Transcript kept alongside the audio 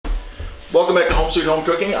Welcome back to Home Sweet Home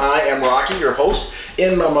Cooking. I am Rocky, your host,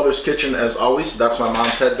 in my mother's kitchen as always. That's my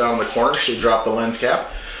mom's head down in the corner. She dropped the lens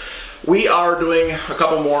cap. We are doing a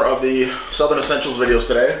couple more of the Southern Essentials videos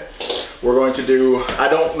today. We're going to do, I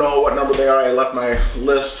don't know what number they are. I left my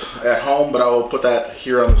list at home, but I will put that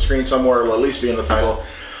here on the screen somewhere. It'll at least be in the title.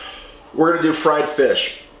 We're going to do fried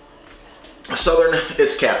fish. Southern,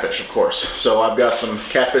 it's catfish, of course. So I've got some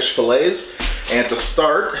catfish fillets. And to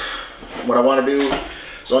start, what I want to do,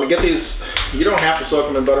 so I want to get these, you don't have to soak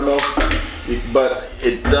them in buttermilk, but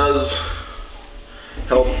it does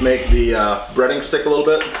help make the breading stick a little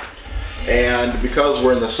bit. And because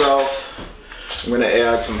we're in the South, I'm going to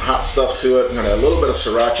add some hot stuff to it. I'm going to add a little bit of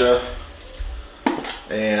sriracha,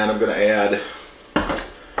 and I'm going to add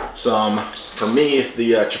some, for me,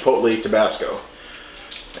 the chipotle Tabasco.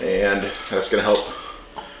 And that's going to help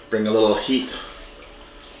bring a little heat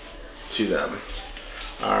to them.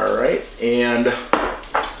 Alright, and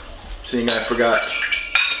seeing I forgot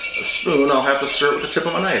a spoon, I'll have to stir it with the tip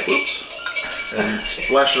of my knife. Whoops. And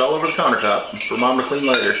splash it all over the countertop for Mom to clean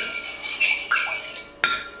later.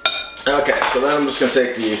 Okay, so then I'm just going to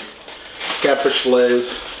take the catfish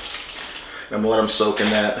fillets and I'm going to let them soak in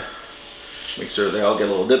that. Make sure they all get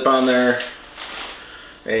a little dip on there.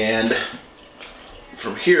 And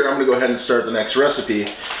from here, I'm going to go ahead and start the next recipe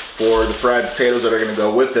for the fried potatoes that are going to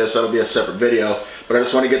go with this. That'll be a separate video. But I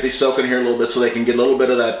just want to get these soaking here a little bit so they can get a little bit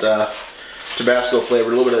of that Tabasco flavor,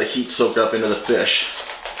 a little bit of the heat soaked up into the fish.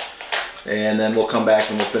 And then we'll come back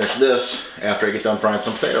and we'll finish this after I get done frying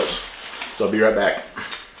some potatoes. So I'll be right back.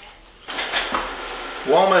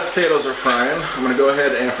 While my potatoes are frying, I'm going to go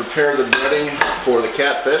ahead and prepare the breading for the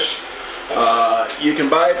catfish. You can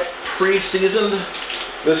buy pre-seasoned.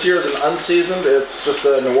 This year is an unseasoned. It's just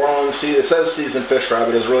a New Orleans, it says seasoned fish fry,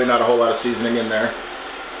 but there's really not a whole lot of seasoning in there.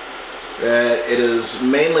 It is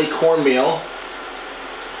mainly cornmeal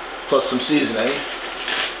plus some seasoning.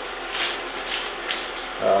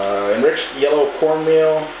 Enriched yellow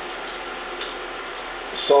cornmeal,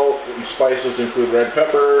 salt and spices to include red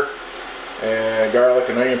pepper, and garlic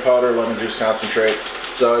and onion powder, lemon juice concentrate.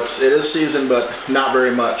 So it is seasoned, but not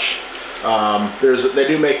very much. They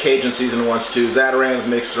do make Cajun seasoned ones too. Zatarain's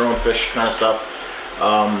makes their own fish kind of stuff.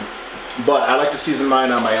 But I like to season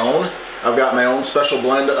mine on my own. I've got my own special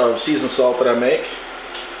blend of seasoned salt that I make.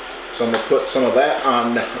 So I'm going to put some of that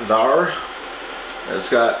on there. It's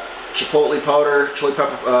got chipotle powder, chili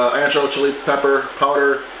pepper, ancho chili pepper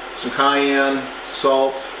powder, some cayenne,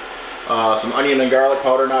 salt, some onion and garlic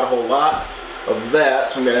powder, not a whole lot of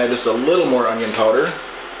that. So I'm going to add just a little more onion powder,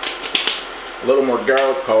 a little more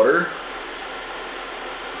garlic powder,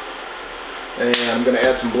 and I'm going to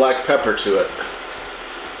add some black pepper to it.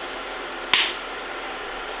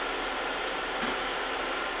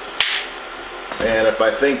 And if I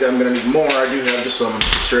think I'm going to need more, I do have just some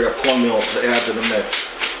straight up cornmeal to add to the mix.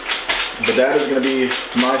 But that is going to be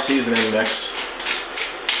my seasoning mix.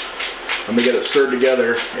 I'm going to get it stirred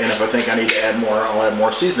together, and if I think I need to add more, I'll add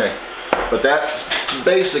more seasoning. But that's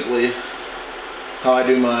basically how I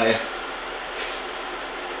do my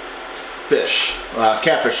fish,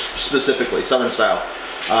 catfish specifically, Southern style.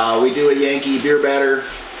 We do a Yankee beer batter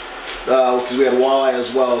because we had walleye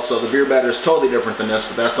as well, so the beer batter is totally different than this,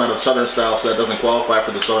 but that's not a Southern style, so that doesn't qualify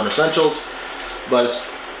for the Southern Essentials. But it's,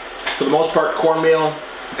 for the most part, cornmeal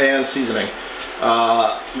and seasoning.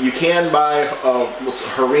 You can buy what's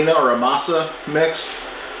harina or a masa mix.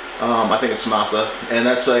 I think it's masa, and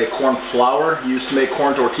that's a corn flour used to make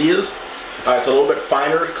corn tortillas. It's a little bit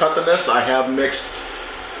finer cut than this. I have mixed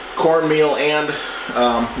cornmeal and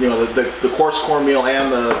the coarse cornmeal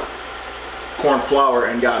and the corn flour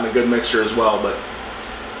and gotten a good mixture as well, but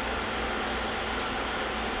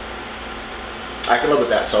I can live with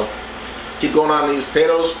that. So keep going on these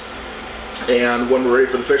potatoes, and when we're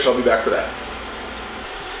ready for the fish, I'll be back for that.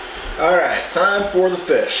 Alright, time for the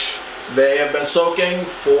fish. They have been soaking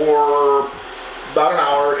for about an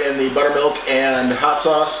hour in the buttermilk and hot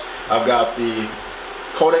sauce. I've got the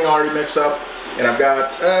coating already mixed up, and I've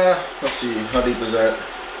got, let's see, how deep is that?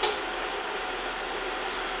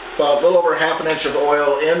 About a little over ½ an inch of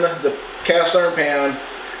oil in the cast iron pan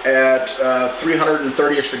at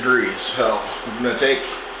 330-ish degrees. So I'm going to take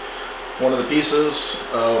one of the pieces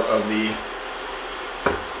out of the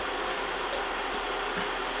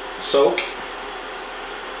soak.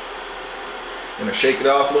 I'm going to shake it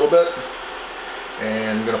off a little bit,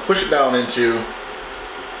 and I'm going to push it down into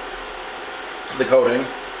the coating.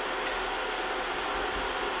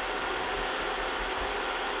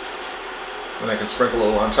 Then I can sprinkle a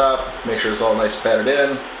little on top, make sure it's all nice patted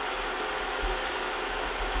in.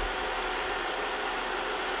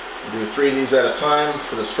 Do 3 of these at a time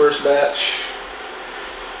for this first batch.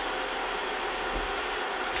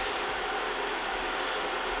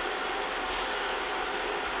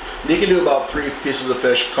 You can do about 3 pieces of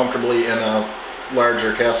fish comfortably in a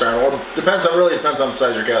larger cast iron, or really depends on the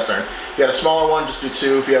size of your cast iron. If you got a smaller one, just do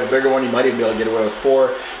 2. If you have a bigger one, you might even be able to get away with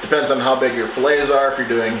 4. Depends on how big your fillets are, if you're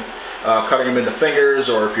doing cutting them into fingers,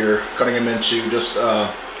 or if you're cutting them into just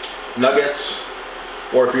nuggets,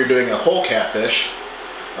 or if you're doing a whole catfish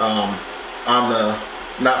on the,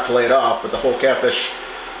 not filleted off, but the whole catfish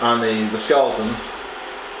on the skeleton.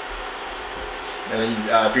 And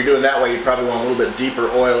then, if you're doing that way, you probably want a little bit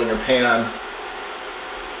deeper oil in your pan.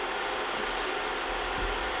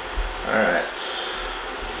 Alright,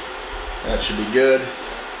 that should be good.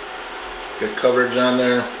 Good coverage on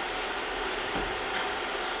there.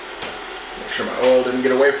 Make sure my oil didn't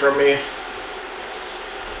get away from me. Yeah,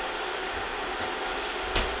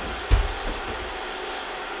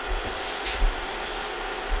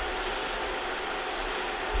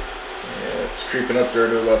 it's creeping up there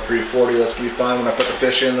to about 340. That's going to be fine. When I put the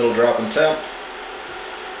fish in, it'll drop in temp.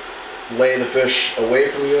 Lay the fish away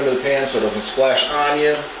from you into the pan so it doesn't splash on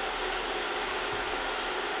you.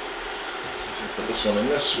 Put this one in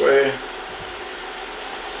this way.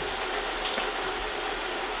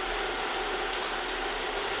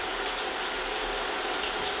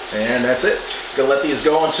 And that's it. Gonna let these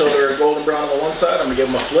go until they're golden brown on the one side. I'm gonna give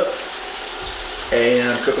them a flip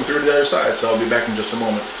and cook them through to the other side. So I'll be back in just a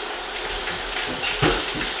moment.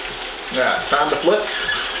 Alright, time to flip.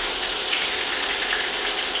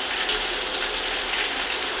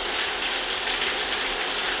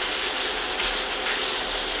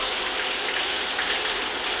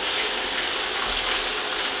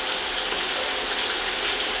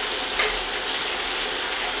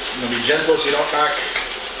 I'm gonna be gentle so you don't knock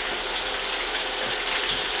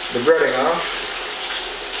the breading off.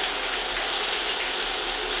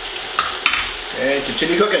 And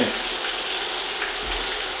continue cooking.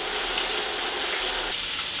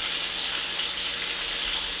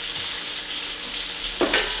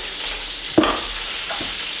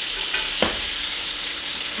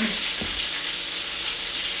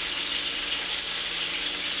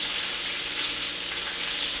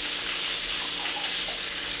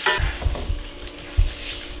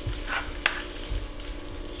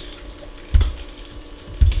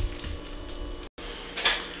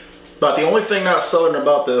 But the only thing not southern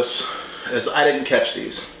about this is I didn't catch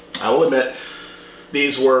these. I will admit,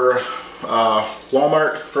 these were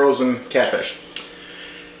Walmart frozen catfish.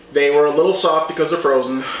 They were a little soft because they're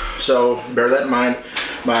frozen, so bear that in mind.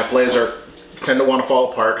 My fillets tend to want to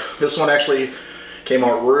fall apart. This one actually came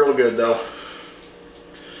out real good though.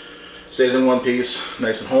 Stays in one piece,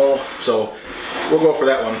 nice and whole, so we'll go for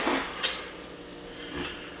that one.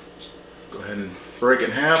 Go ahead and break it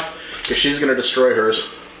in half, because she's going to destroy hers.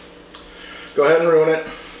 Go ahead and ruin it.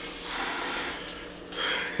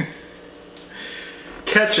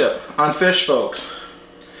 Ketchup on fish, folks.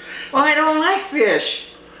 Well, I don't like fish.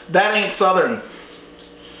 That ain't southern.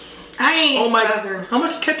 I ain't southern. How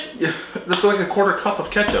much ketchup? That's like a 1/4 cup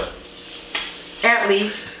of ketchup. At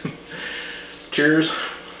least. Cheers.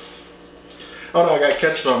 Oh no, I got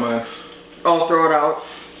ketchup on mine. I'll throw it out.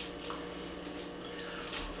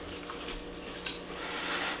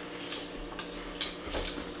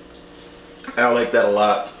 I like that a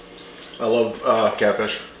lot. I love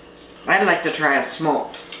catfish. I'd like to try it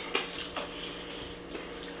smoked.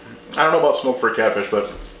 I don't know about smoked for catfish,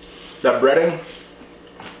 but that breading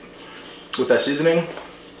with that seasoning,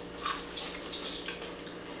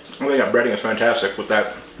 I think that breading is fantastic with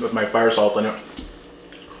that, with my fire salt in it.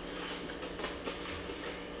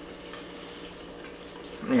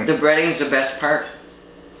 The breading's the best part.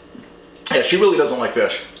 Yeah, she really doesn't like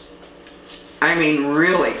fish. I mean,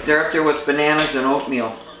 really, they're up there with bananas and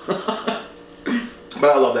oatmeal. But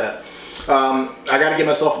I love that. I got to give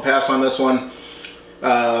myself a pass on this one.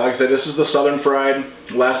 Like I said, this is the southern fried.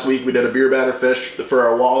 Last week we did a beer batter fish for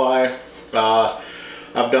our walleye.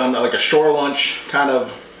 I've done like a shore lunch kind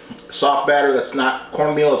of soft batter that's not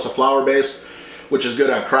cornmeal, it's a flour based, which is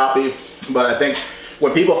good on crappie. But I think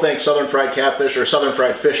when people think southern fried catfish or southern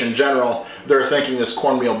fried fish in general, they're thinking this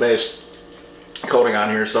cornmeal based coating on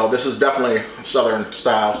here. So this is definitely southern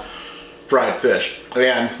style fried fish.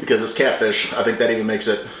 And because it's catfish, I think that even makes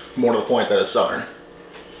it more to the point that it's southern.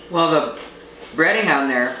 Well, the breading on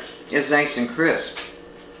there is nice and crisp.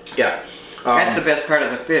 Yeah. That's the best part of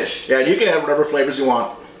the fish. Yeah, and you can add whatever flavors you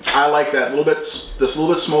want. I like that little bit, this little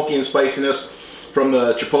bit smoky and spiciness from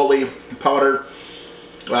the chipotle powder,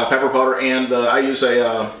 pepper powder, and I use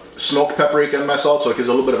a smoked paprika in my salt, so it gives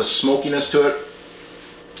a little bit of a smokiness to it.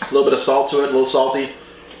 A little bit of salt to it, a little salty.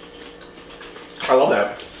 I love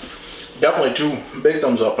that. Definitely 2 big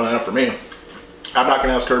thumbs up on that for me. I'm not going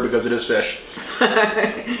to ask her because it is fish.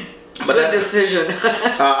 But Good decision.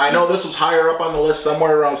 I know this was higher up on the list,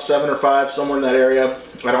 somewhere around 7 or 5, somewhere in that area.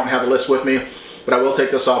 I don't have the list with me, but I will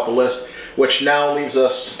take this off the list, which now leaves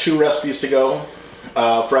us 2 recipes to go.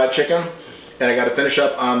 Fried chicken, and I got to finish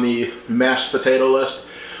up on the mashed potato list.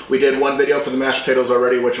 We did one video for the mashed potatoes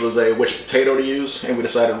already, which was which potato to use, and we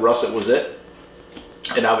decided russet was it.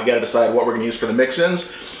 And now we got to decide what we're going to use for the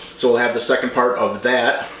mix-ins. So we'll have the second part of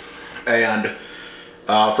that and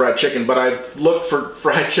fried chicken. But I looked for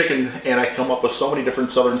fried chicken and I come up with so many different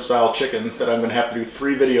southern style chicken that I'm going to have to do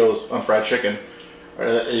 3 videos on fried chicken.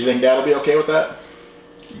 You think that'll be okay with that?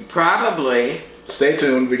 Probably. Stay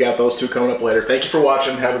tuned. We got those 2 coming up later. Thank you for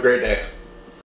watching. Have a great day.